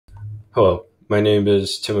Hello, my name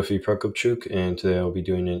is Timothy Prokopchuk, and today I'll be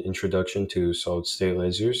doing an introduction to solid-state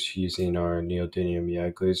lasers using our neodymium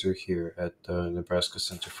YAG laser here at the Nebraska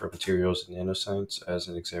Center for Materials and Nanoscience as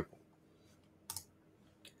an example.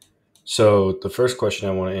 So the first question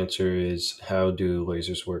I want to answer is, how do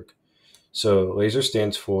lasers work? So laser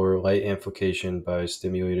stands for light amplification by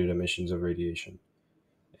stimulated emissions of radiation.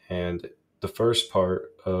 And the first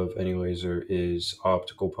part of any laser is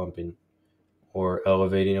optical pumping, or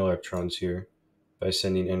elevating electrons here by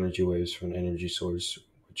sending energy waves from an energy source,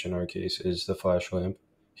 which in our case is the flash lamp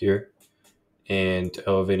here, and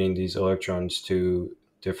elevating these electrons to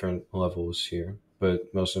different levels here,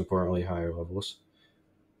 but most importantly, higher levels.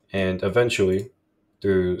 And eventually,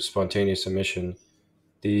 through spontaneous emission,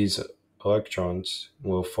 these electrons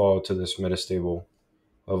will fall to this metastable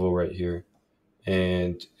level right here.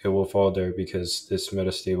 And it will fall there because this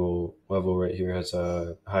metastable level right here has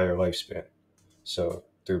a higher lifespan. So,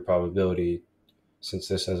 through probability, since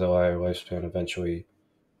this has a higher lifespan, eventually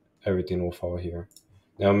everything will fall here.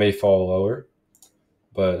 Now it may fall lower,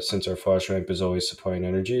 but since our flash lamp is always supplying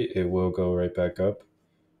energy, it will go right back up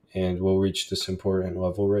and we'll reach this important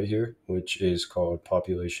level right here, which is called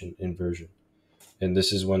population inversion. And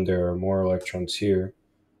this is when there are more electrons here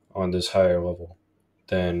on this higher level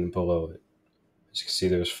than below it. As you can see,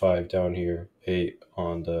 there's 5 down here, 8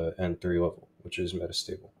 on the N3 level, which is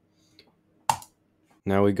metastable.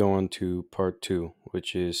 Now we go on to part 2,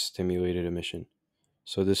 which is stimulated emission.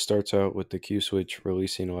 So this starts out with the Q switch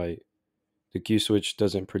releasing light. The Q switch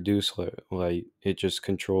doesn't produce light, it just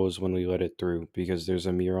controls when we let it through because there's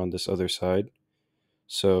a mirror on this other side.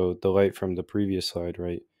 So the light from the previous slide,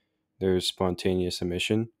 right, there's spontaneous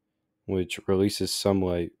emission, which releases some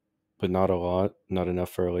light, but not a lot, not enough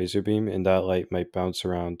for a laser beam, and that light might bounce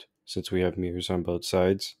around since we have mirrors on both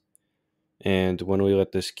sides. And when we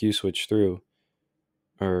let this Q switch through,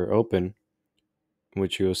 or open,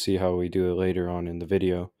 which you'll see how we do it later on in the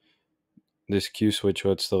video, this Q switch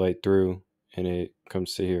lets the light through and it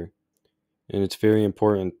comes to here. And it's very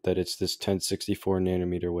important that it's this 1064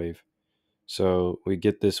 nanometer wave. So we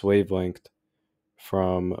get this wavelength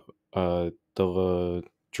from the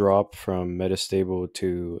drop from metastable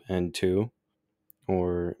to N2,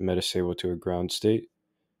 or metastable to a ground state.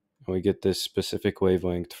 And we get this specific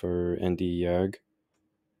wavelength for ND YAG.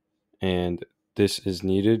 And this is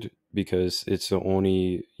needed because it's the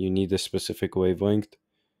only, you need this specific wavelength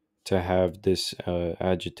to have this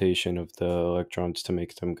agitation of the electrons to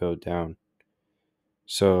make them go down.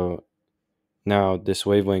 So now this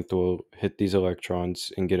wavelength will hit these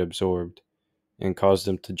electrons and get absorbed and cause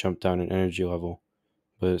them to jump down in energy level.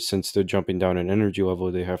 But since they're jumping down in energy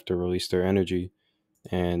level, they have to release their energy,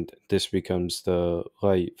 and this becomes the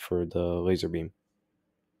light for the laser beam.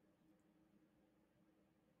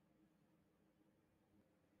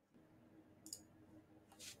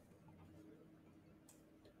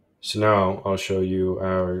 So now I'll show you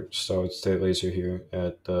our solid state laser here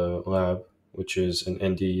at the lab, which is an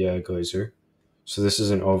ND YAG laser. So this is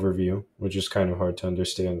an overview, which is kind of hard to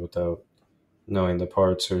understand without knowing the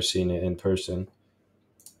parts or seeing it in person.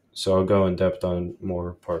 So I'll go in depth on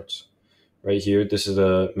more parts. Right here, this is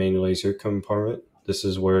the main laser compartment. This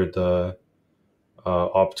is where the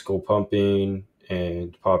optical pumping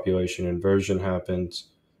and population inversion happens.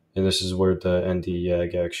 And this is where the ND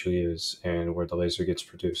YAG actually is and where the laser gets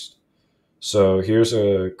produced. So here's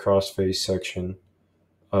a cross-face section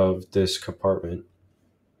of this compartment.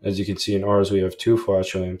 As you can see in ours, we have 2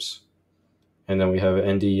 flash lamps, and then we have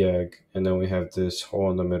ND YAG, and then we have this hole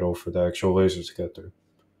in the middle for the actual laser to get through.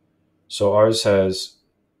 So ours has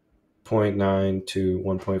zero point 0.9 to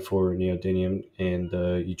 1.4 neodymium and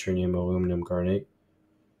the yttrium aluminum garnet,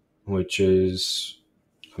 which is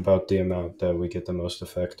about the amount that we get the most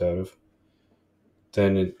effect out of.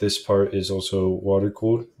 Then this part is also water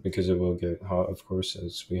cooled because it will get hot, of course,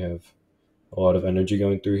 as we have a lot of energy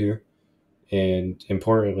going through here. And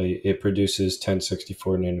importantly, it produces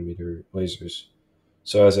 1064 nanometer lasers.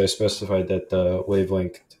 So as I specified, that the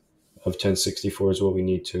wavelength of 1064 is what we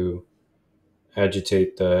need to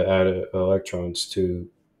agitate the added electrons to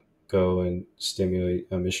go and stimulate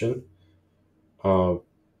emission. Uh,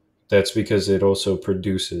 that's because it also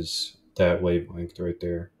produces that wavelength right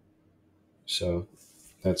there. So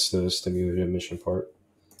that's the stimulated emission part.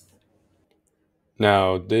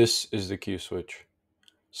 Now, this is the Q switch.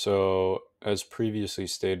 So, as previously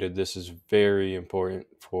stated, this is very important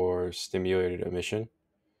for stimulated emission.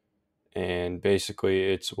 And basically,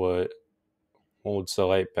 it's what holds the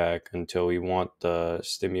light back until we want the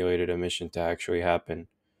stimulated emission to actually happen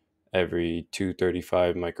every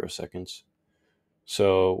 235 microseconds.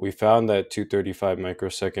 So we found that 235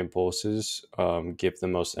 microsecond pulses give the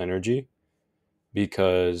most energy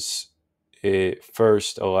because it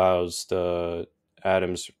first allows the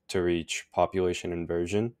atoms to reach population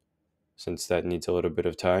inversion, since that needs a little bit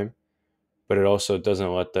of time, but it also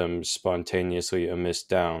doesn't let them spontaneously emit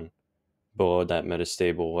down below that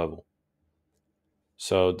metastable level.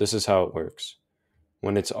 So this is how it works.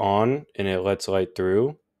 When it's on and it lets light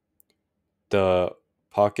through, the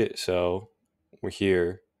pocket cell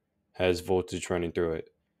here has voltage running through it.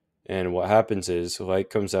 And what happens is light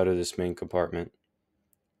comes out of this main compartment.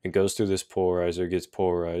 It goes through this polarizer, gets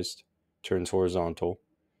polarized, turns horizontal,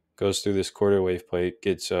 goes through this quarter wave plate,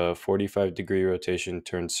 gets a 45-degree rotation,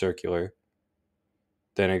 turns circular.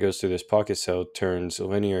 Then it goes through this pocket cell, turns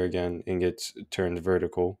linear again, and gets turned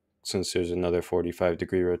vertical, since there's another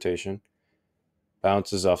 45-degree rotation.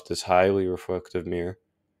 Bounces off this highly reflective mirror,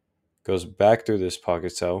 goes back through this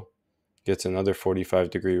pocket cell, gets another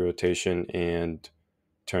 45-degree rotation and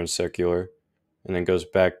turns circular, and then goes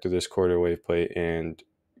back through this quarter wave plate and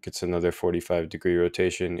gets another 45-degree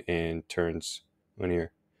rotation and turns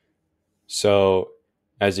linear. So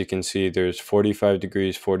as you can see, there's 45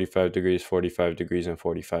 degrees, 45 degrees, 45 degrees, and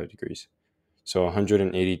 45 degrees. So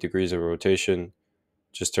 180 degrees of rotation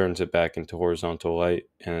just turns it back into horizontal light,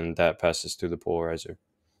 and that passes through the polarizer.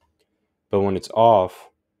 But when it's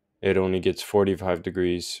off, it only gets 45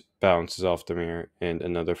 degrees, bounces off the mirror, and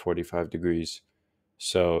another 45 degrees.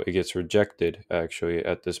 So it gets rejected, actually,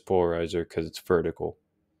 at this polarizer because it's vertical.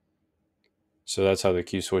 So that's how the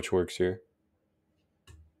Q switch works here.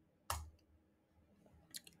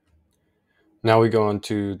 Now we go on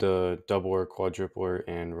to the doubler, quadrupler,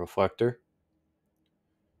 and reflector.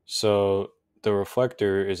 So the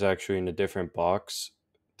reflector is actually in a different box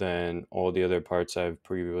than all the other parts I've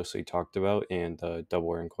previously talked about in the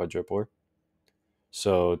doubler and quadrupler.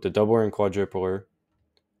 So the doubler and quadrupler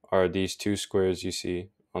are these two squares you see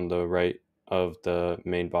on the right of the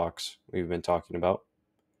main box we've been talking about.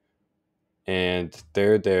 And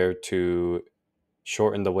they're there to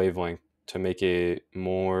shorten the wavelength to make it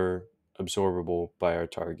more absorbable by our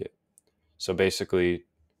target. So basically,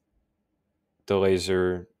 the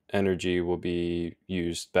laser energy will be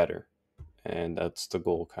used better. And that's the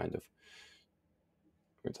goal, kind of.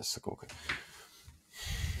 That's the goal.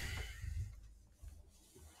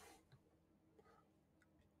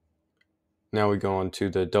 Now we go on to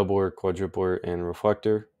the doubler, quadrupler, and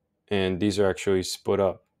reflector. And these are actually split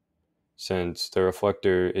up, since the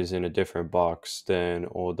reflector is in a different box than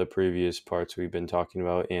all the previous parts we've been talking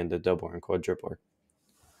about and the doubler and quadrupler.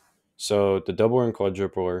 So the doubler and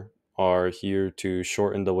quadrupler are here to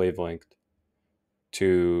shorten the wavelength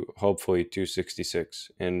to hopefully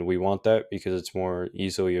 266, and we want that because it's more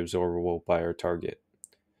easily absorbable by our target.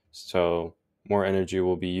 So more energy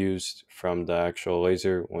will be used from the actual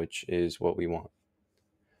laser, which is what we want.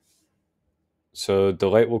 So the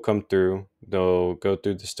light will come through, they'll go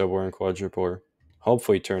through the doubler and quadrupler,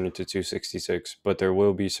 hopefully turn into 266, but there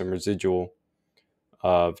will be some residual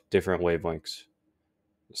of different wavelengths,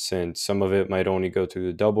 since some of it might only go through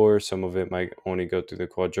the doubler, some of it might only go through the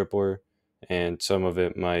quadrupler, and some of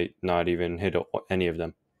it might not even hit any of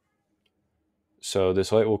them. So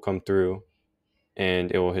this light will come through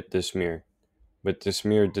and it will hit this mirror. But this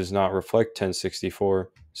mirror does not reflect 1064,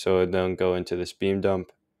 so it then go into this beam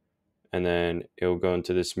dump, and then it will go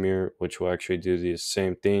into this mirror, which will actually do the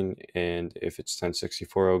same thing. And if it's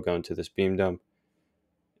 1064, it will go into this beam dump,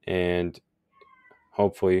 and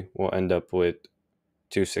hopefully we'll end up with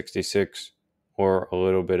 266 or a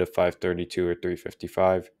little bit of 532 or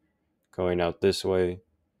 355 going out this way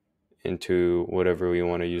into whatever we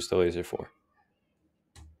want to use the laser for.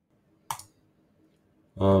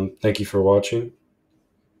 Thank you for watching.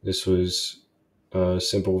 This was a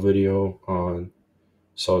simple video on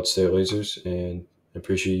solid state lasers, and I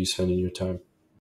appreciate you spending your time.